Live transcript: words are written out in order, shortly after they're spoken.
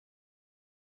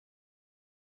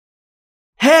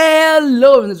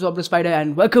Hello, this is Orbital Spider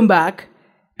and welcome back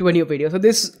to a new video. So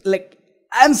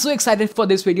I'm so excited for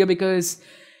this video because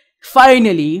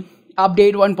finally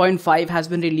update 1.5 has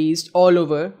been released all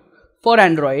over for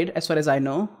Android as far as I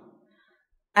know.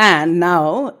 And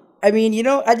now, I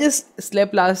just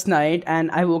slept last night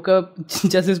and I woke up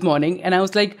just this morning and I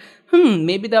was like,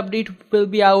 maybe the update will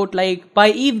be out like by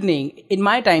evening in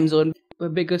my time zone,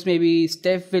 because maybe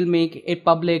Steph will make it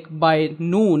public by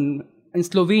noon in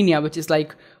Slovenia, which is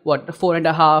like what,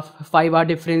 4.5, 5 hour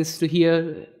difference to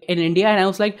here in India. And I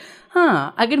was like,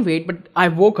 I can wait. But I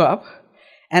woke up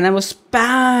and I was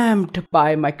spammed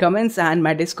by my comments and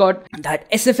my Discord that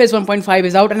SFS 1.5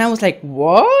 is out, and I was like,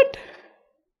 what?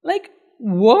 Like,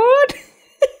 what?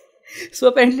 So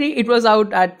apparently it was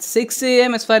out at 6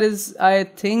 a.m. as far as I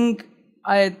think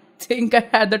I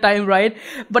had the time right.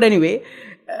 But anyway,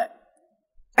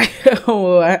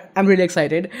 I'm really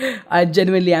excited. I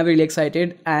genuinely am really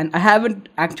excited, and I haven't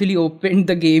actually opened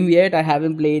the game yet. I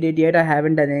haven't played it yet. I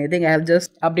haven't done anything. I have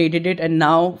just updated it, and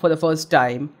now for the first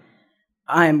time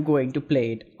I am going to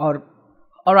play it, or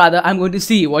rather I'm going to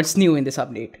see what's new in this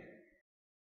update.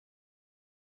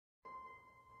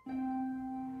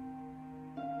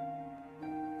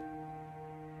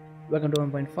 Welcome to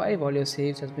 1.5. All your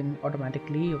saves has been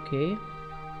automatically okay.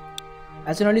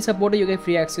 As an early supporter, you get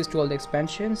free access to all the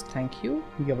expansions. Thank you.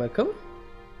 You're welcome.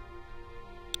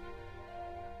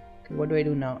 Okay, what do I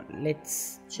do now?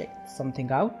 Let's check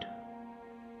something out.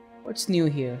 What's new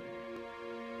here?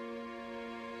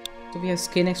 So we have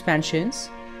skin expansions.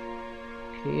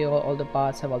 Okay, all the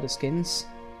parts have all the skins.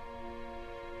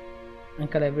 And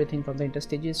color everything from the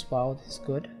interstages. Wow, this is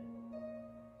good.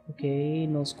 Okay,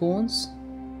 nose cones.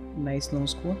 Nice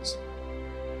nose cones.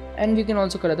 And we can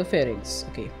also color the pharynx.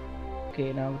 Okay,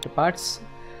 now the parts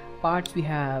we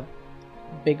have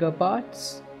bigger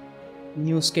parts,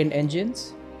 new skinned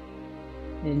engines,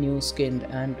 new skinned,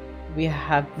 and we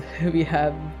have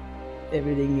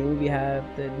everything new. We have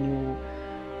the new,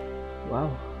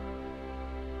 wow,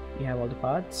 we have all the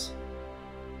parts.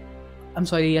 I'm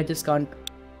sorry, I just can't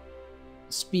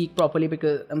speak properly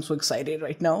because I'm so excited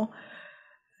right now.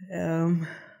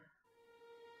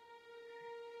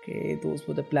 Okay, those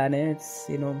were the planets,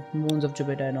 moons of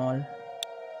Jupiter and all.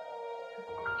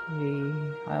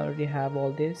 Okay, I already have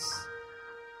all this.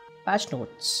 Patch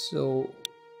notes.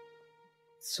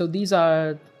 So these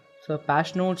are the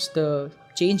patch notes, the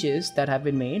changes that have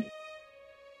been made.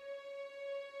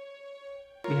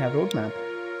 We have roadmap.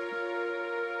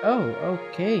 Oh,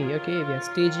 okay. We have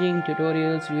staging,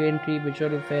 tutorials, re-entry,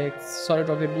 visual effects, solid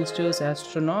rocket boosters,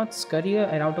 astronauts, career,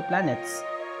 and outer planets.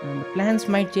 And the plans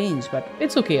might change, but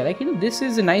it's okay. This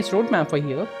is a nice roadmap for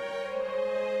here.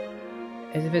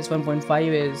 SFS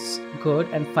 1.5 is good,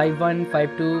 and 5.1,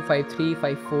 5.2, 5.3,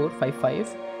 5.4,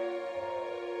 5.5.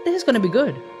 This is gonna be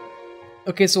good.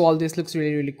 Okay, so all this looks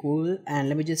really cool, and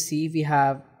let me just see. We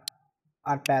have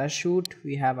our parachute,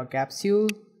 we have our capsule,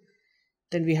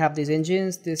 then we have these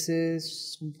engines. This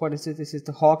is, what is it? This is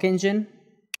the Hawk engine.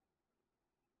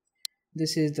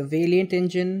 This is the Valiant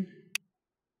engine,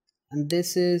 and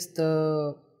this is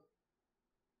the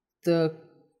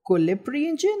Colibri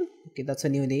engine. Okay, that's a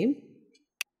new name.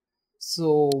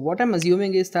 So what I'm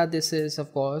assuming is that this is,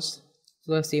 of course,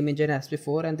 the same engine as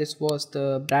before, and this was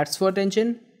the Bradsford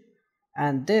engine,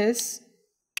 and this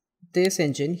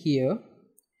engine here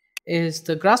is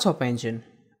the Grasshopper engine,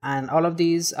 and all of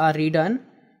these are redone,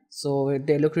 so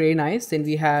they look really nice. Then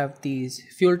we have these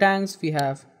fuel tanks. We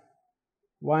have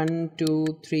 1,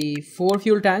 2, 3, 4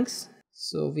 fuel tanks.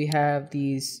 So we have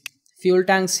these fuel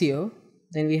tanks here.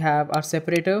 Then we have our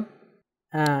separator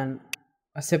and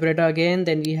a separator again.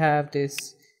 Then we have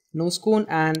this nose cone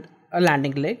and a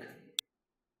landing leg,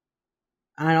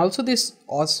 and also this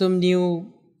awesome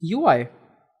new UI.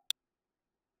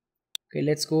 Okay,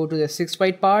 let's go to the 6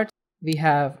 white part. We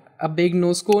have a big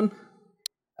nose cone,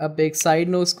 a big side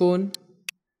nose cone.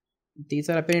 These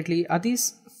are apparently, are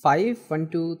these 5? 1,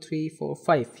 2, 3, 4,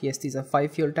 5. Yes, these are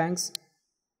 5 fuel tanks,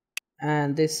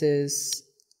 and this is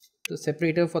the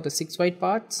separator for the 6 white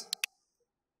parts.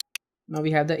 Now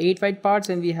we have the 8 wide parts,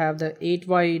 and we have the 8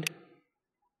 wide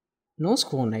nose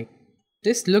cone.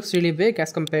 This looks really big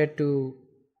as compared to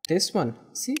this one.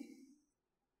 See,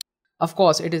 of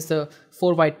course it is the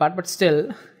 4 wide part, but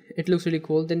still it looks really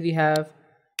cool. Then we have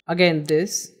again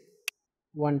this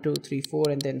 1, 2, 3, 4,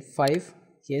 and then 5.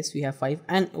 Yes, we have 5.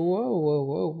 And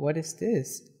whoa, what is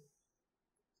this?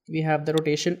 We have the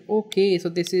rotation. Okay, so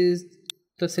this is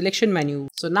the selection menu.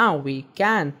 So now we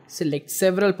can select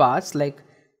several parts like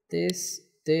this,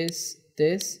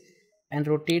 and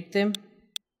rotate them,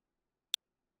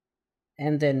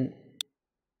 and then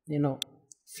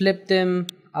flip them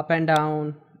up and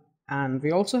down, and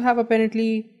we also have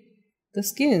apparently the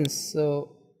skins.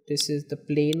 So this is the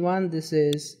plain one, this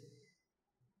is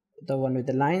the one with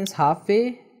the lines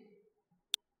halfway,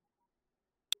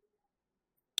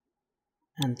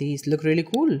 and these look really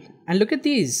cool. And look at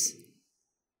these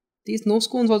nose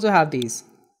cones also have these.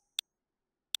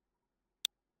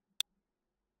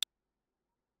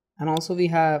 And also we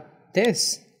have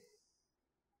this.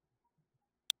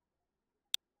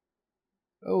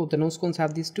 Oh, the nose cones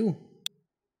have these too.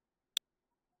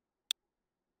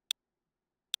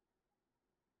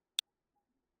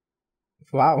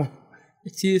 Wow.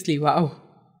 Seriously, wow.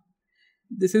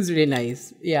 This is really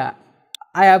nice. Yeah,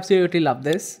 I absolutely love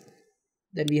this.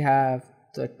 Then we have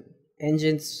the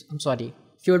engines, I'm sorry,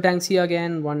 fuel tanks here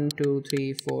again, 1 2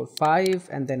 3 4 5,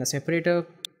 and then a separator.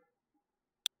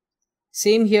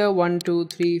 Same here, 1 2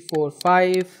 3 4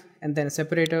 5, and then a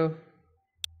separator.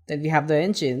 Then we have the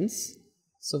engines.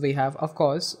 So we have, of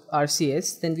course,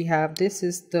 RCS. Then we have, this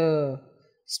is the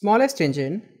smallest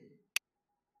engine.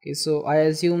 Okay, so I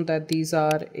assume that these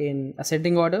are in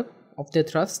ascending order of their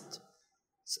thrust.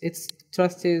 So its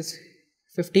thrust is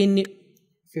 15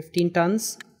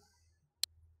 tons.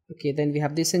 Okay, then we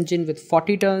have this engine with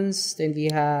 40 tons. Then we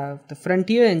have the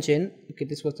Frontier engine. Okay,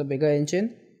 this was the bigger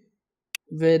engine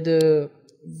with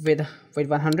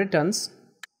 100 tons.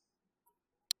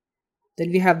 Then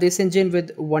we have this engine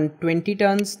with 120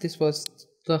 tons. This was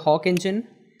the Hawk engine.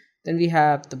 Then we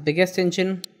have the biggest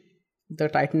engine, the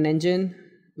Titan engine,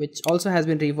 which also has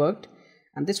been reworked,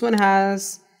 and this one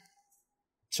has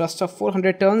thrust of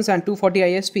 400 tons and 240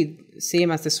 ISP,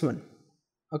 same as this one.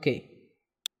 Okay,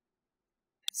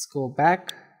 let's go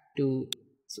back to,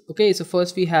 okay, so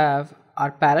first we have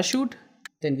our parachute,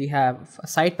 then we have a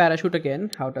side parachute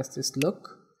again. How does this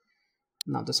look?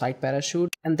 Now the side parachute,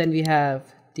 and then we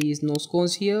have these nose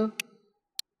cones here.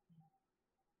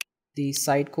 These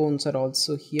side cones are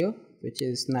also here, which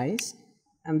is nice.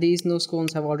 And these nose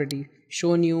cones have already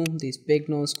shown you, these big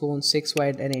nose cones, 6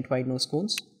 wide and 8 wide nose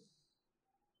cones.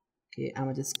 Okay, I'm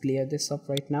gonna just clear this up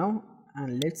right now,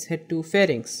 and let's head to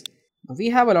Pharynx. Now we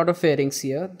have a lot of Pharynx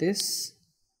here. This,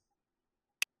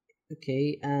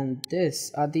 okay, and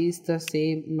this, are these the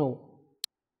same? No,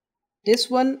 this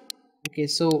one, okay,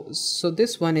 so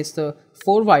this one is the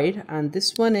 4 wide, and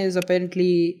this one is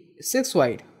apparently 6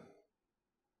 wide.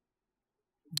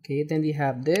 Okay, then we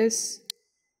have this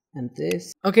and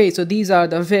this. Okay, so these are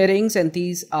the Pharynx, and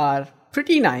these are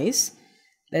pretty nice.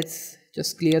 Let's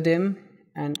just clear them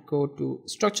and go to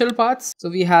structural parts. So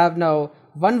we have now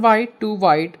 1 wide, 2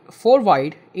 wide, 4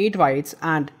 wide, 8 wides,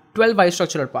 and 12 wide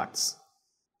structural parts.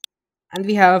 And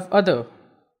we have other.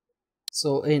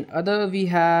 So in other we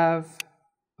have,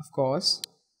 of course,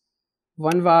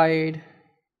 1 wide,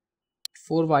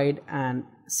 4 wide, and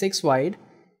 6 wide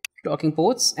docking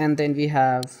ports. And then we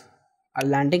have a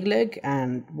landing leg,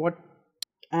 and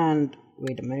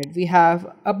wait a minute, we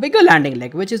have a bigger landing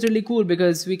leg, which is really cool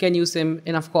because we can use them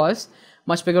in, of course,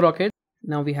 much bigger rocket.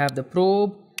 Now we have the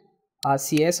probe,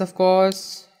 RCS, of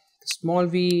course, the small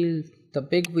wheel, the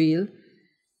big wheel,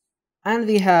 and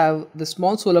we have the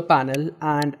small solar panel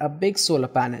and a big solar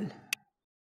panel,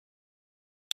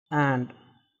 and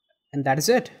that is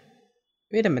it.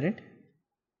 Wait a minute,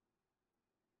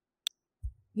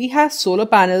 we have solar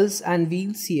panels and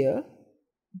wheels here,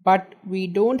 but we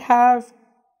don't have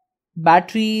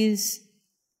batteries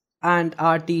and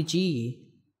RTG,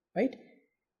 right?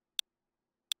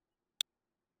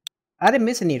 I didn't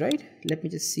miss any, right? Let me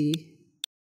just see.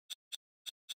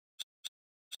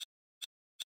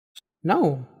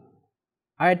 No,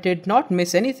 I did not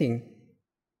miss anything.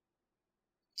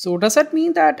 So does that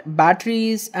mean that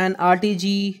batteries and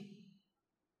RTG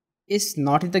is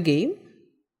not in the game?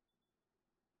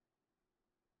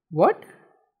 What?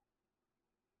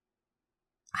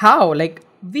 How? Like,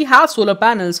 we have solar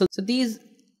panels, so these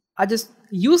are just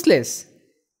useless.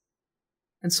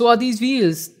 And so are these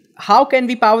wheels. How can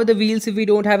we power the wheels if we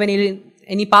don't have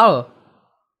any power?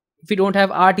 If we don't have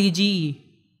RTG?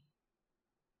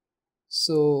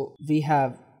 So we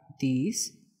have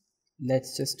these.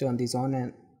 Let's just turn these on.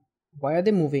 And why are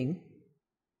they moving?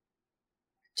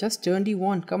 Just turn the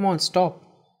on. Come on, stop.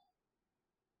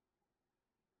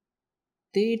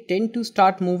 They tend to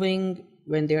start moving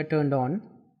when they are turned on,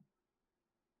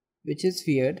 which is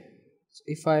weird. So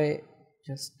if I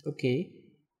just, okay,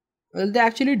 well, they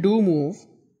actually do move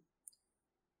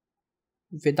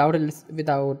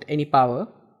without any power.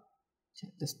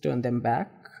 Just turn them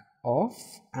back off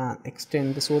and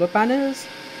extend the solar panels.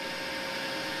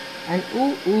 And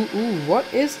ooh,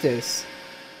 what is this?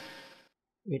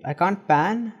 Wait, I can't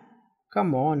pan?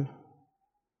 Come on.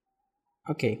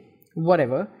 Okay,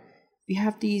 whatever. we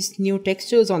have these new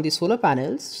textures on the solar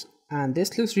panels, and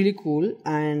this looks really cool.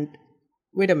 And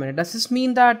wait a minute, does this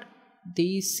mean that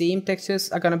these same textures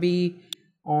are gonna be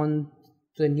on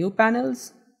the new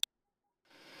panels?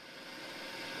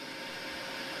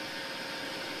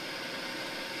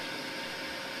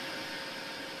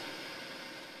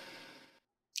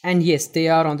 And yes, they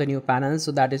are on the new panels,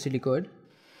 so that is really good.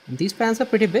 And these panels are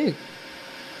pretty big.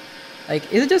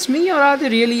 Like, is it just me, or are they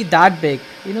really that big?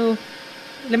 You know,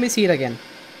 let me see it again.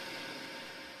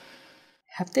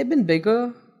 Have they been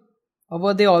bigger? Or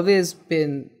were they always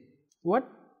been... What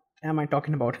am I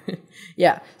talking about?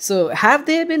 Yeah, so have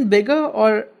they been bigger,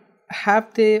 or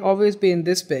have they always been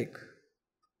this big?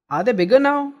 Are they bigger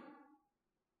now?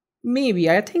 Maybe.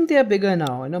 I think they are bigger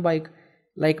now, you know, by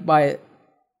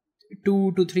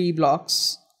 2 to 3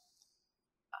 blocks.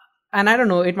 And I don't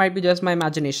know, it might be just my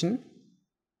imagination,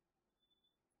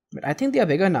 but I think they are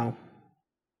bigger now.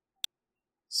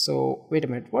 So wait a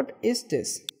minute, what is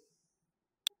this?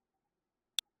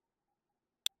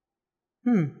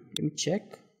 Let me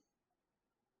check.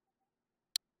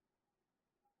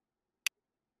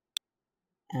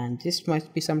 And this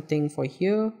must be something for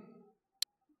here.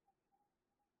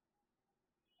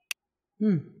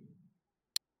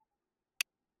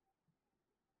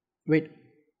 Wait.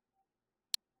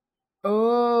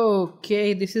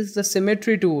 Okay, this is the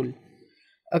Symmetry Tool.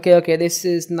 Okay, this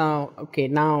is now, okay,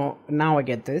 now I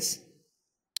get this.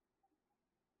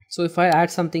 So if I add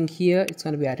something here, it's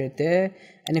going to be added there,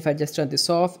 and if I just turn this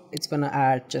off, it's going to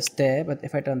add just there. But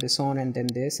if I turn this on and then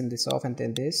this and this off and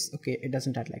then this, okay, it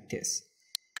doesn't add like this.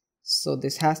 So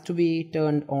this has to be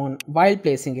turned on while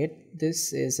placing it.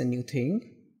 This is a new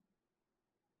thing.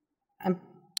 And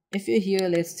if you're here,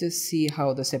 let's just see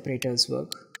how the separators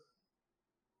work.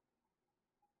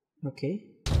 Okay.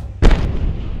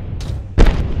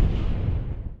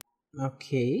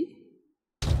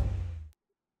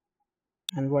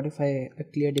 And what if I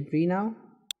clear debris now?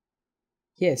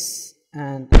 Yes,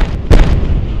 and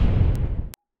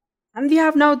we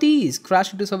have now these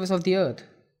crash into surface of the earth.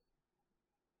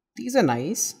 These are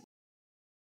nice.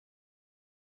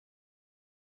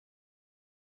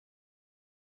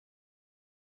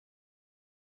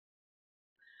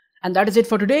 And that is it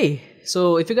for today.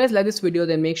 So if you guys like this video,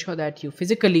 then make sure that you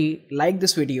physically like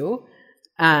this video.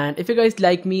 And if you guys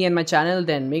like me and my channel,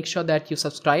 then make sure that you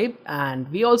subscribe. And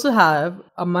we also have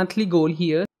a monthly goal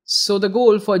here. So the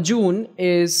goal for June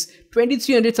is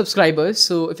 2300 subscribers.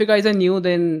 So if you guys are new,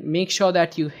 then make sure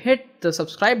that you hit the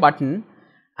subscribe button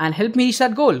and help me reach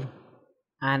that goal.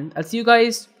 And I'll see you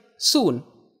guys soon.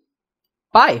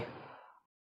 Bye.